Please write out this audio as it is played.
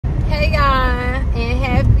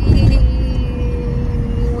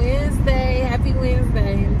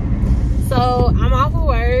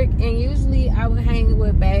I would hang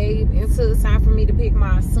with Babe until it's time for me to pick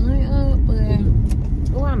my son up.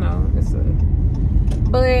 But, oh, I know.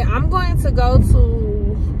 But I'm going to go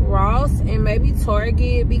to Ross and maybe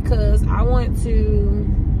Target because I want to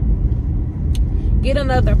get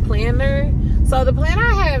another planner. So the planner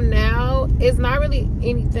I have now is not really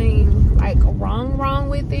anything like wrong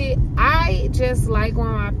with it. I just like when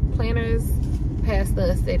my planners pass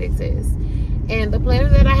the aesthetic test. And the planner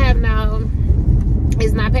that I have now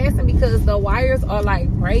is not passing because the wires are like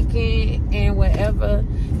breaking and whatever.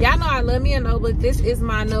 Y'all know I love me a notebook. This is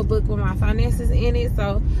my notebook with my finances in it.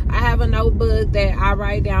 So I have a notebook that I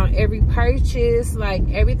write down every purchase, like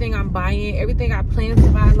everything I'm buying, everything I plan to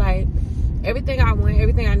buy, like everything I want,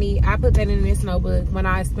 everything I need. I put that in this notebook. When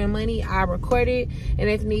I spend money, I record it, and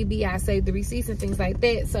if need be, I save the receipts and things like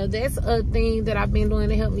that. So that's a thing that I've been doing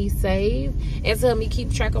to help me save and to help me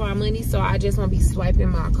keep track of my money, so I just won't be swiping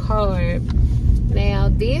my card. Now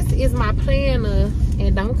this is my planner,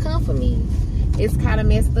 and don't come for me, it's kind of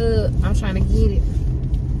messed up. I'm trying to get it.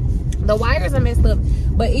 The wires are messed up,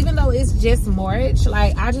 but even though it's just March,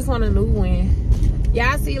 like I just want a new one.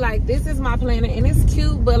 Y'all see, like, this is my planner and it's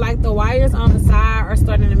cute, but like the wires on the side are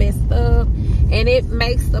starting to mess up and it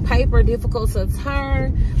makes the paper difficult to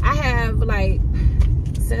turn. I have, like,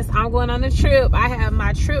 since I'm going on a trip, I have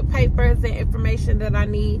my trip papers and information that I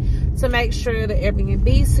need to make sure the Airbnb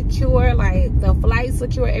is secure, like the flight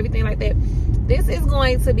secure, everything like that. This is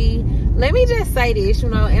going to be, let me just say this, you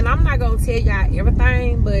know, and I'm not going to tell y'all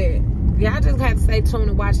everything, but y'all just have to stay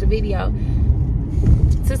tuned and watch the video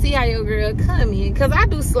to see how your girl come in, because I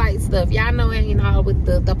do slight stuff. Y'all know, you know, with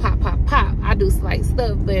the pop. I do slight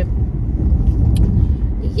stuff, but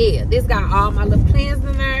yeah, this got all my little plans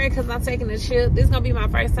in there because I'm taking a trip. This is gonna be my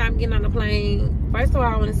first time getting on a plane. First of all,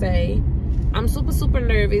 I want to say I'm super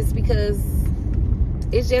nervous because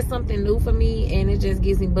it's just something new for me, and it just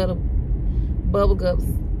gives me bubble guts.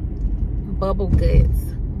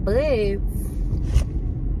 But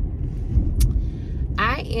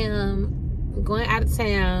I am going out of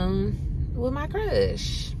town with my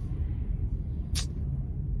crush.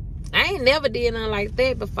 I ain't never did nothing like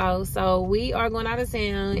that before, so we are going out of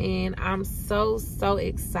town, and I'm so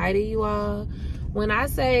excited, you all. When I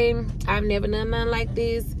say I've never done nothing like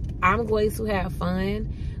this, I'm going to have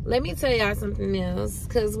fun. Let me tell y'all something else,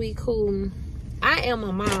 because we cool. I am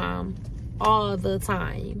a mom all the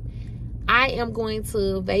time. I am going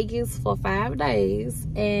to Vegas for 5 days,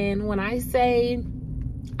 and when I say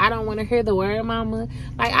I don't want to hear the word mama,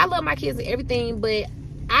 like, I love my kids and everything, but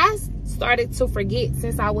I started to forget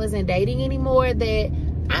since I wasn't dating anymore that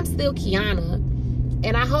I'm still Kiana.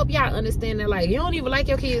 And I hope y'all understand that, like, you don't even like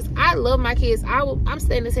your kids. I love my kids. I'm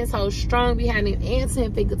standing 10 toes strong behind them and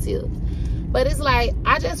 10 fingertips. But it's like,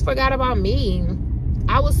 I just forgot about me.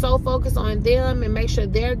 I was so focused on them and make sure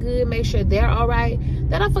they're good, make sure they're all right,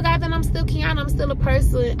 that I forgot that I'm still Kiana. I'm still a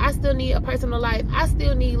person. I still need a personal life. I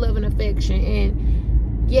still need love and affection. And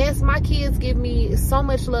yes, my kids give me so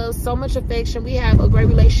much love, so much affection. We have a great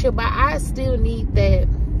relationship, but I still need that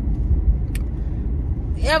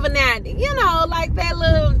every now and then, you know, like that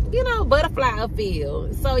little, you know, butterfly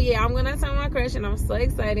feel. So yeah, I'm gonna tell my crush, and I'm so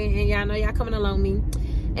excited, and y'all know y'all coming along me.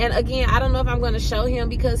 And again, I don't know if I'm gonna show him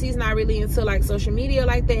because he's not really into like social media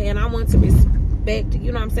like that, and I want to respect,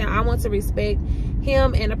 you know what I'm saying, I want to respect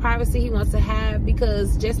him and the privacy he wants to have,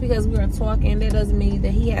 because just because we are talking, that doesn't mean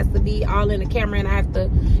that he has to be all in the camera and I have to,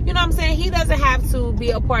 you know what I'm saying, he doesn't have to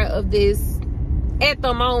be a part of this at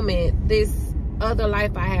the moment, this other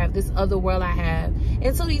life I have, this other world I have,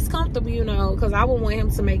 until he's comfortable, you know, because I would want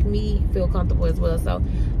him to make me feel comfortable as well. So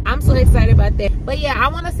I'm so excited about that. But yeah, I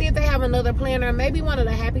want to see if they have another planner, maybe one of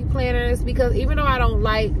the happy planners, because even though I don't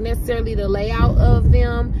like necessarily the layout of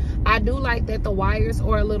them, I do like that the wires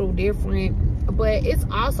are a little different, but it's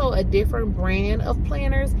also a different brand of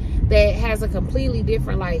planners that has a completely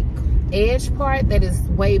different like edge part that is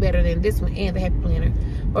way better than this one and the happy planner.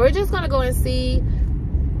 But we're just gonna go and see.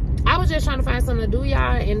 I was just trying to find something to do,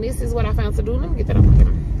 y'all, and this is what I found to do. Let me get that on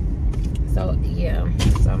camera. So yeah,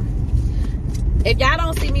 so if y'all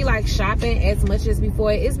don't see me like shopping as much as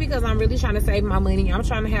before, it's because I'm really trying to save my money. I'm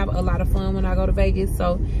trying to have a lot of fun when I go to Vegas.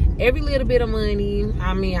 So every little bit of money,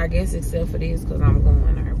 I mean, I guess except for this because I'm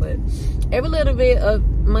going there, but every little bit of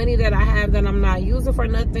money that I have that I'm not using for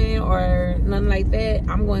nothing or nothing like that,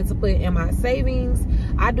 I'm going to put in my savings.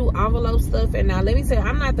 I do envelope stuff, and now let me tell you,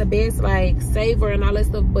 I'm not the best like saver and all that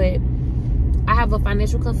stuff, but I have a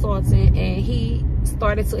financial consultant and he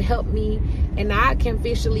started to help me, and now I can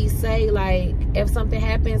officially say, like, if something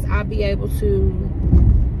happens, I'll be able to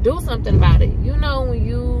do something about it. You know, when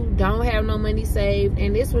you don't have no money saved,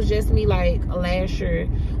 and this was just me like last year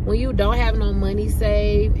when you don't have no money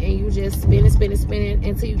saved and you just spending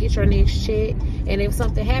until you get your next check, and if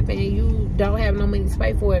something happened and you don't have no money to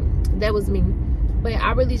pay for it, that was me. But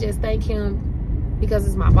I really just thank him, because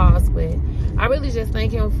it's my boss, but I really just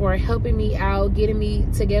thank him for helping me out, getting me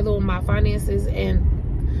together with my finances. And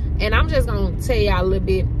I'm just gonna tell y'all a little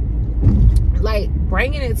bit, like,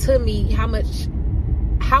 bringing it to me how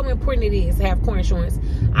important it is to have car insurance.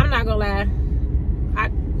 I'm not gonna lie,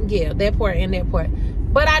 yeah, that part and that part,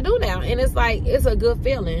 but I do now, and it's like, it's a good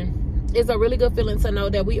feeling. It's a really good feeling to know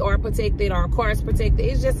that we are protected, our car is protected.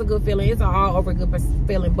 It's just a good feeling. It's an all over good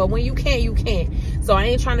feeling. But when you can't, you can't. So I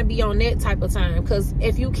ain't trying to be on that type of time, because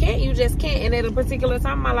if you can't, you just can't. And at a particular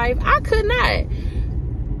time in my life, I could not.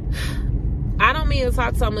 I don't mean to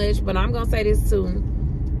talk so much, but I'm gonna say this too.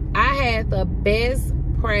 I had the best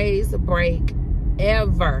praise break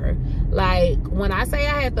ever. Like, when I say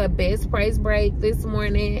I had the best praise break this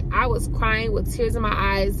morning, I was crying with tears in my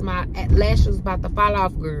eyes. My lashes was about to fall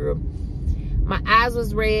off, girl. My eyes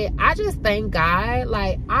was red. I just thank God.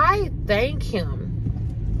 Like, I thank him,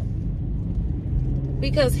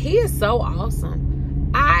 because he is so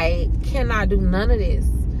awesome. I cannot do none of this.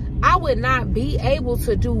 I would not be able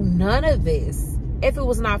to do none of this if it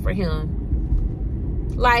was not for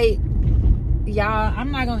him. Like, y'all,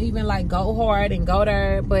 I'm not gonna even like go hard and go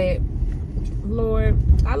there, but Lord,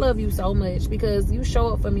 I love you so much, because you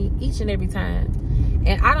show up for me each and every time.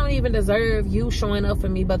 And I don't even deserve you showing up for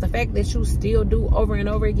me, but the fact that you still do over and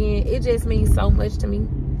over again, it just means so much to me.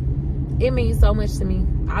 It means so much to me.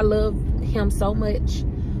 I love him so much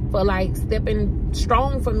for like stepping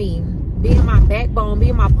strong for me, being my backbone,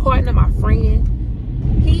 being my partner, my friend.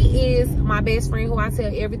 He is my best friend who I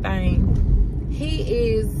tell everything. He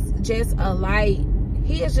is just a light.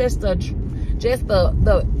 He is just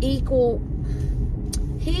the equal.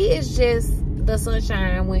 He is just the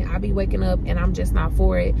sunshine when I be waking up and I'm just not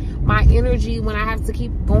for it. My energy when I have to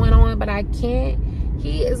keep going on but I can't.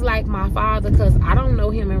 He is like my father, because I don't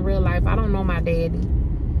know him in real life. I don't know my daddy.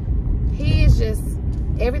 He is just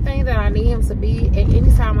everything that I need him to be, and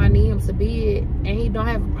anytime I need him to be it, and he don't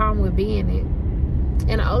have a problem with being it.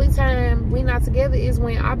 And the only time we not together is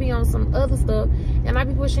when I be on some other stuff and I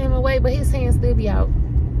be pushing him away, but his hands still be out.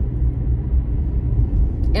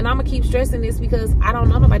 And I'm gonna keep stressing this, because I don't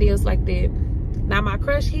know nobody else like that. Now, my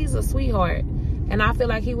crush, he's a sweetheart, and I feel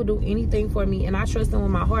like he would do anything for me, and I trust him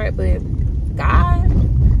with my heart. But God,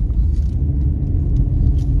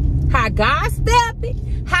 how God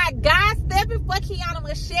stepping for Kiana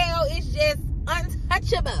Michelle is just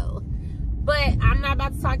untouchable. But I'm not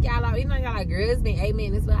about to talk y'all out. You know, y'all like, girl, it's been 8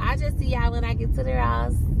 minutes, but I just see y'all when I get to the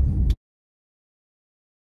house.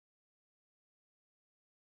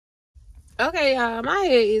 Okay, y'all, my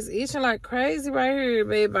head is itching like crazy right here,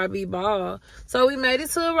 babe, by B-Ball. So we made it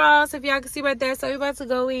to a Ross, if y'all can see right there. So we about to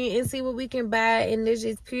go in and see what we can buy, and there's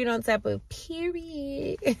just period on top of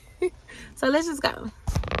period. So let's just go.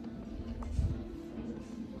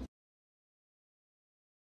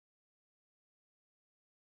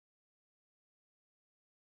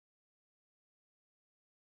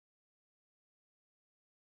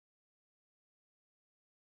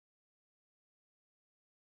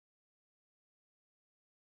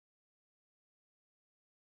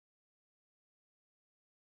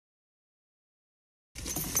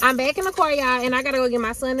 I'm back in the car, y'all, and I gotta go get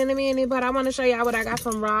my son in a minute, but I want to show y'all what I got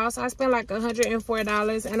from Ross. I spent like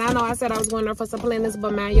 $104, and I know I said I was going there for some planners,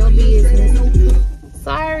 but mind your business.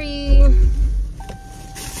 Sorry.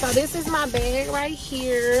 So this is my bag right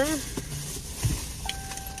here,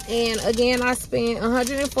 and again, I spent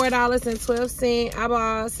 $104.12. I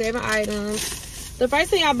bought 7 items. The first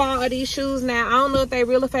thing I bought are these shoes. Now, I don't know if they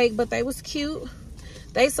real or fake, but they was cute.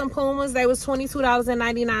 They some Pumas. They was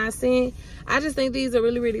 $22.99. I just think these are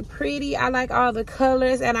really, really pretty. I like all the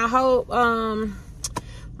colors, and I hope my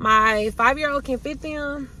 5-year-old can fit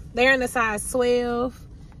them. They're in the size 12,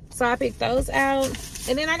 so I picked those out.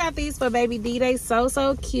 And then I got these for baby D. They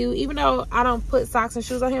so cute. Even though I don't put socks and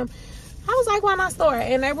shoes on him, I was like, why not store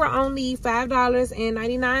it? And they were only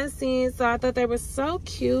 $5.99, so I thought they were so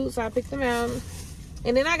cute, so I picked them out.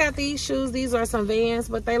 And then I got these shoes. These are some Vans,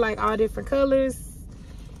 but they like all different colors.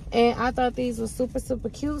 And I thought these were super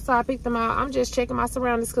cute, so I picked them out. I'm just checking my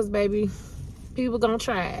surroundings, because, baby, people gonna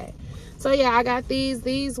try it. So, yeah, I got these.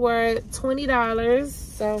 These were $20.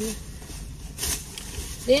 So,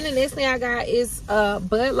 then the next thing I got is a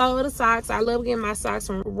buttload of socks. I love getting my socks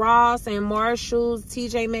from Ross and Marshalls,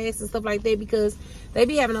 TJ Maxx, and stuff like that, because they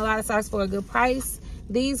be having a lot of socks for a good price.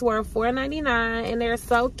 These were $4.99 and they're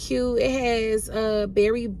so cute. It has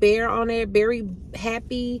berry bear on it, berry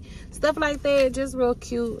happy, stuff like that. Just real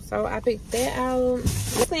cute. So I picked that out.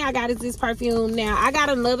 Next thing I got is this perfume. Now I got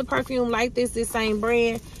another perfume like this same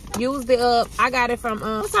brand. Used it up. I got it from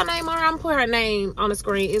what's her name on her? I'm gonna put her name on the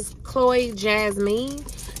screen. It's Chloe Jasmine.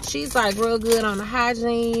 She's like real good on the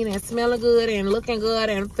hygiene and smelling good and looking good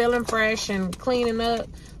and feeling fresh and cleaning up.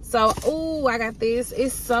 So ooh, I got this.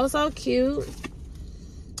 It's so cute.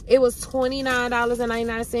 It was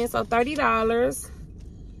 $29.99, so $30.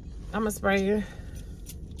 I'm gonna spray it.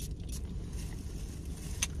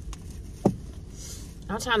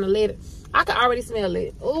 I'm trying to let it. I can already smell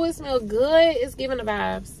it. Oh, it smells good. It's giving the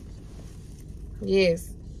vibes. Yes.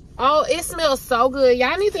 Oh, it smells so good.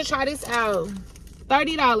 Y'all need to try this out.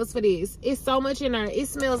 $30 for this. It's so much in there. It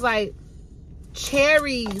smells like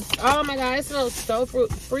cherries. Oh my God, it smells so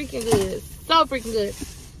freaking good. So freaking good.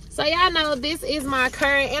 So y'all know this is my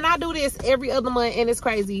current, and I do this every other month and it's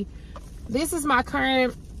crazy. This is my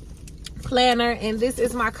current planner and this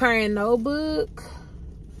is my current notebook.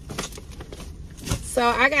 So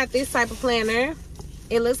I got this type of planner.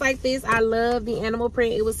 It looks like this. I love the animal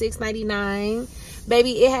print. It was $6.99.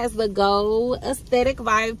 Baby, it has the gold aesthetic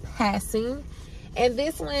vibe passing. And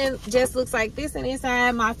this one just looks like this, and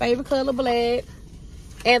inside my favorite color, black.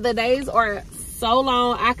 And the days are so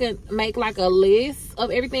long, I could make like a list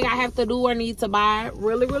of everything I have to do or need to buy.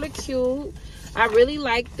 Really cute. I really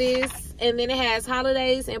like this. And then it has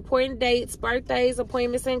holidays, important dates, birthdays,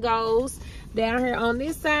 appointments, and goals down here on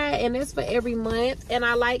this side, and it's for every month. And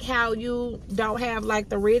I like how you don't have like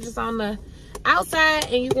the ridges on the outside,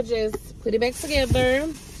 and you can just put it back together.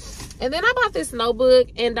 And then I bought this notebook,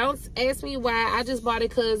 and don't ask me why. I just bought it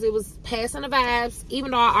because it was passing the vibes,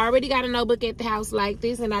 even though I already got a notebook at the house like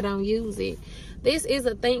this and I don't use it. This is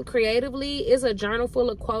a Think Creatively. It's a journal full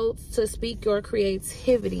of quotes to speak your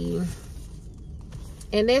creativity.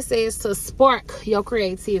 And that says to spark your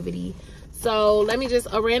creativity. So let me just,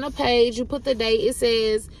 a random page, you put the date. It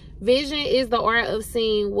says, vision is the art of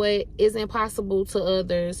seeing what is impossible to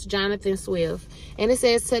others. Jonathan Swift. And it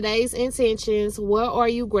says, today's intentions. What are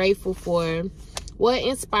you grateful for? What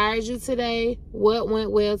inspired you today? What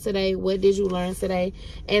went well today? What did you learn today?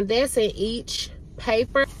 And that's in each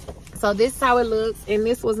paper. So this is how it looks. And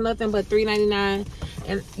this was nothing but $3.99.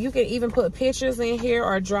 And you can even put pictures in here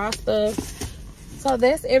or draw stuff. So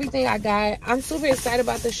that's everything I got. I'm super excited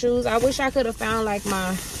about the shoes. I wish I could have found like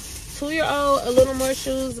my 2-year-old a little more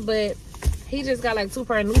shoes, but he just got like 2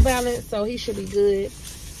 pair of New Balance, so he should be good.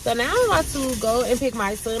 So now I'm about to go and pick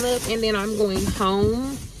my son up, and then I'm going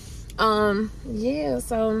home. Yeah,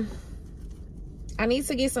 so I need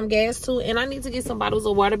to get some gas too, and I need to get some bottles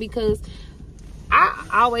of water because I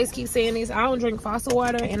always keep saying this. I don't drink faucet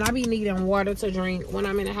water, and I be needing water to drink when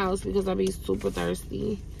I'm in the house because I be super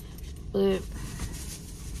thirsty. But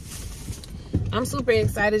I'm super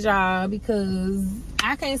excited, y'all, because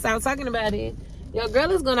I can't stop talking about it. Your girl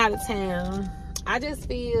is going out of town. I just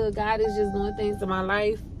feel God is just doing things in my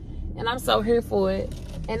life, and I'm so here for it.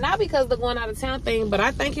 And not because the going out of town thing, but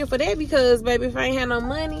I thank you for that because, baby, if I ain't had no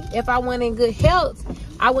money, if I wasn't in good health,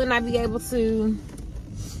 I would not be able to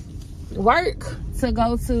work to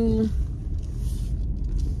go to.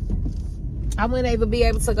 I wouldn't even be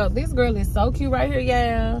able to go. This girl is so cute right here,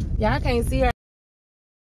 y'all. Y'all can't see her.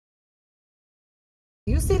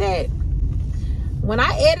 You see that? When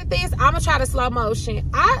I edit this, I'm gonna try to slow motion.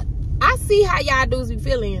 I see how y'all dudes be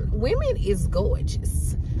feeling. Women is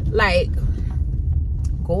gorgeous, like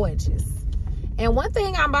gorgeous. And one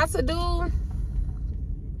thing I'm about to do, I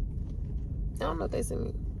don't know if they see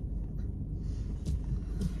me.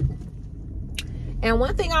 And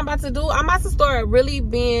one thing I'm about to do, I'm about to start really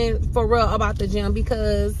being for real about the gym,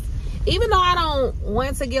 because even though I don't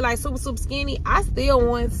want to get like super skinny, I still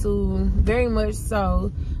want to very much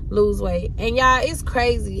so lose weight. And y'all, it's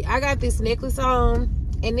crazy. I got this necklace on,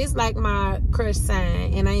 and it's like my crush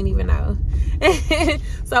sign, and I ain't even know.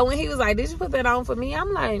 So when he was like, did you put that on for me?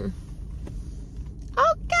 I'm like, okay,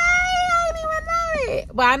 I didn't even know it.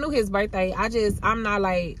 But I knew his birthday. I'm not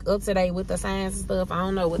like up to date with the signs and stuff. I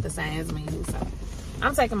don't know what the signs mean. So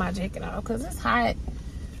I'm taking my jacket off because it's hot.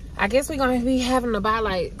 I guess we're going to be having to buy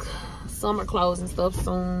like summer clothes and stuff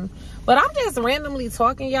soon. But I'm just randomly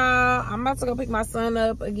talking, y'all. I'm about to go pick my son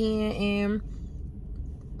up again, and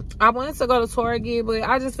I wanted to go to Target, but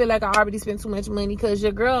I just feel like I already spent too much money because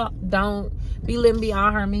your girl don't be living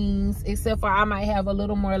beyond her means, except for I might have a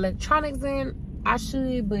little more electronics than I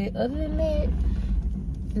should. But other than that,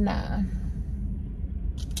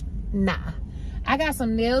 nah. I got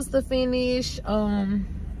some nails to finish.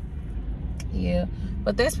 Yeah,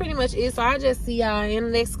 but that's pretty much it. So I'll just see y'all in the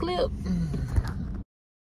next clip.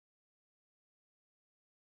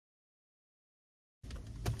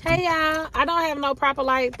 Hey y'all, I don't have no proper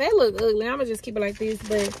light. They look ugly. I'm gonna just keep it like this.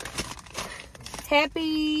 But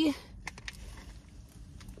happy,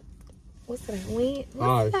 what's that?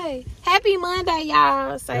 What's that? Happy Monday,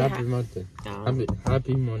 y'all. Say happy Monday. Oh.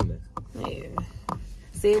 Happy Monday. Yeah.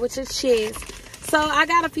 Say it with your chest. So I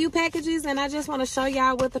got a few packages, and I just want to show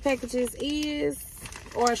y'all what the packages is,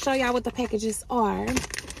 or show y'all what the packages are.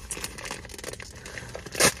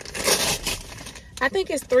 I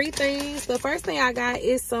think it's 3 things. The first thing I got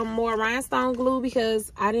is some more rhinestone glue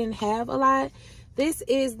because I didn't have a lot. This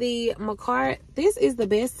is the Macart. This is the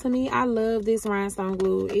best to me. I love this rhinestone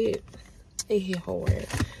glue. It hit hard.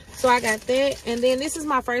 So I got that. And then this is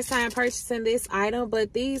my first time purchasing this item,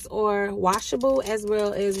 but these are washable as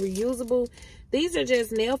well as reusable. These are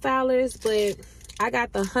just nail filers, but I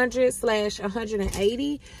got the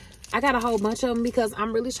 100/180. I got a whole bunch of them because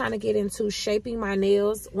I'm really trying to get into shaping my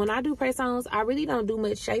nails. When I do press-ons, I really don't do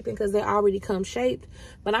much shaping because they already come shaped.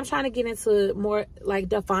 But I'm trying to get into more like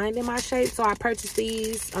defining my shape. So I purchased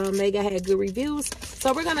these. Mega had good reviews.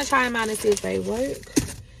 So we're going to try them out and see if they work.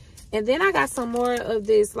 And then I got some more of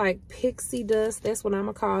this like pixie dust. That's what I'm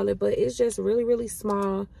going to call it. But it's just really, really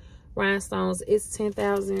small rhinestones. It's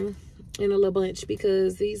 10,000 in a little bunch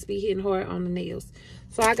because these be hitting hard on the nails.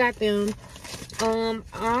 So I got them.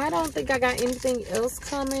 I don't think I got anything else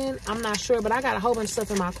coming. I'm not sure, but I got a whole bunch of stuff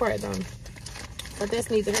in my cart though. But that's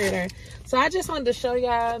neither here nor there. So I just wanted to show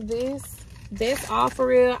y'all this. That's all for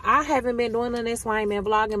real. I haven't been doing none of this while I ain't been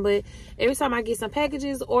vlogging, but every time I get some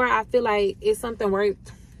packages or I feel like it's something worth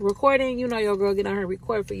recording, you know your girl get on her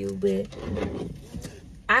record for you. But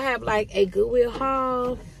I have like a Goodwill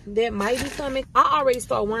haul that might be coming. I already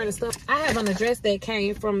started wearing the stuff. I have an address that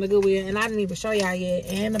came from the Goodwill and I didn't even show y'all yet.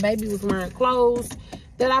 And the baby was wearing clothes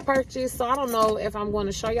that I purchased. So I don't know if I'm going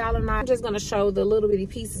to show y'all or not. I'm just going to show the little bitty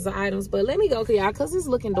pieces of items. But let me go to y'all because it's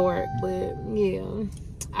looking dark. But yeah,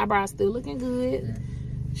 eyebrows still looking good.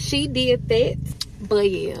 She did that. But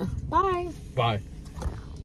yeah, bye. Bye.